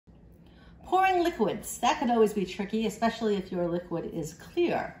Pouring liquids, that could always be tricky, especially if your liquid is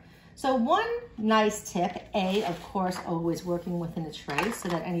clear. So one nice tip, of course, always working within a tray so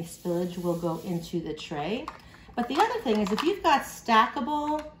that any spillage will go into the tray. But the other thing is if you've got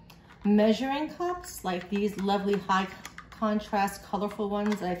stackable measuring cups, like these lovely high contrast colorful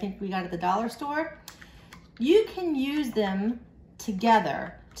ones that I think we got at the dollar store, you can use them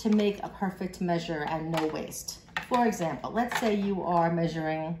together to make a perfect measure and no waste. For example, let's say you are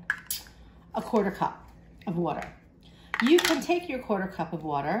measuring a 1/4 cup of water. You can take your 1/4 cup of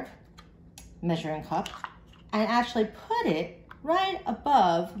water, measuring cup, and actually put it right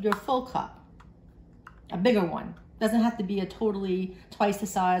above your full cup, a bigger one. Doesn't have to be a totally twice the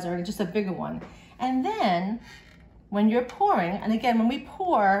size or just a bigger one. And then when you're pouring, and again, when we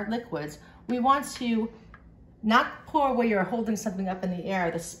pour liquids, we want to not pour where you're holding something up in the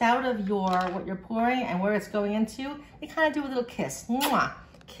air. The spout of what you're pouring and where it's going into, you kind of do a little kiss. Mwah.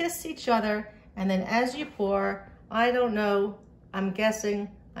 Kiss each other, and then as you pour, I don't know, I'm guessing,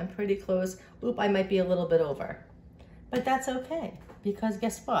 I'm pretty close. Oop, I might be a little bit over. But that's okay, because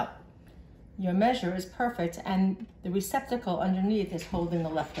guess what? Your measure is perfect, and the receptacle underneath is holding the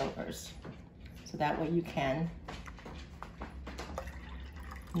leftovers. So that way you can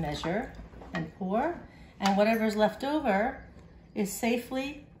measure and pour, and whatever's left over is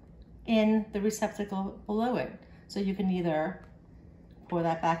safely in the receptacle below it. So you can either pour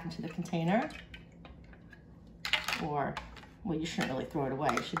that back into the container, or, well, you shouldn't really throw it away,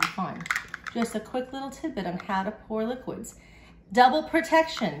 it should be fine. Just a quick little tidbit on how to pour liquids. Double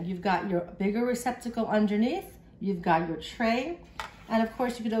protection. You've got your bigger receptacle underneath, you've got your tray, and of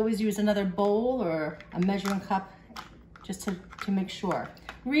course you could always use another bowl or a measuring cup just to make sure.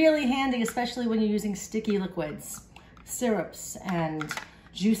 Really handy, especially when you're using sticky liquids, syrups and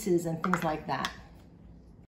juices and things like that.